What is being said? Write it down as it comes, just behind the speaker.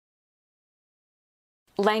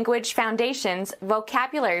Language Foundations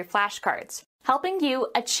Vocabulary Flashcards, helping you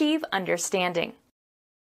achieve understanding.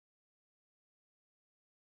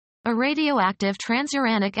 A radioactive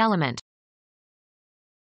transuranic element.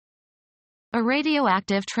 A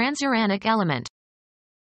radioactive transuranic element.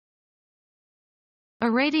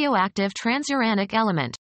 A radioactive transuranic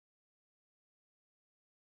element.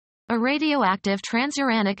 A radioactive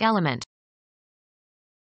transuranic element.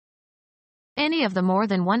 Any of the more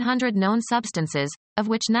than 100 known substances, of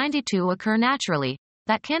which 92 occur naturally,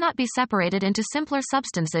 that cannot be separated into simpler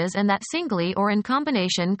substances and that singly or in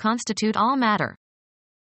combination constitute all matter.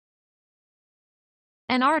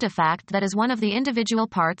 An artifact that is one of the individual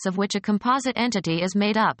parts of which a composite entity is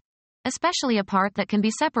made up, especially a part that can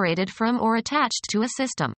be separated from or attached to a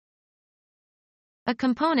system. A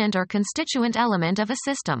component or constituent element of a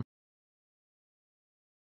system.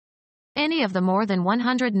 Any of the more than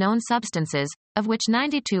 100 known substances, of which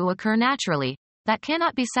 92 occur naturally, that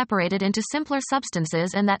cannot be separated into simpler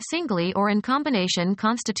substances and that singly or in combination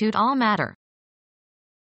constitute all matter.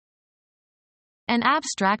 An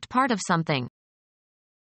abstract part of something.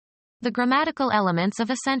 The grammatical elements of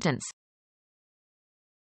a sentence.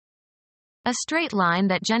 A straight line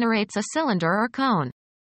that generates a cylinder or cone.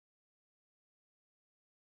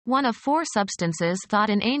 One of four substances thought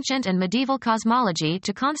in ancient and medieval cosmology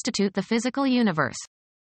to constitute the physical universe.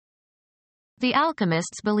 The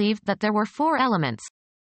alchemists believed that there were four elements.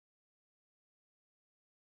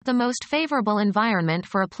 The most favorable environment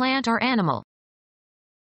for a plant or animal.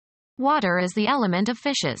 Water is the element of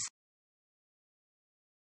fishes.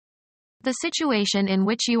 The situation in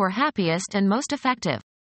which you are happiest and most effective.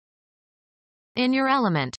 In your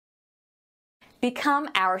element. Become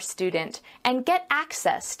our student and get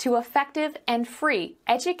access to effective and free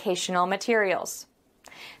educational materials.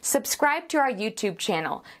 Subscribe to our YouTube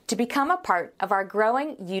channel to become a part of our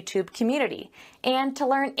growing YouTube community and to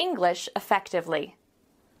learn English effectively.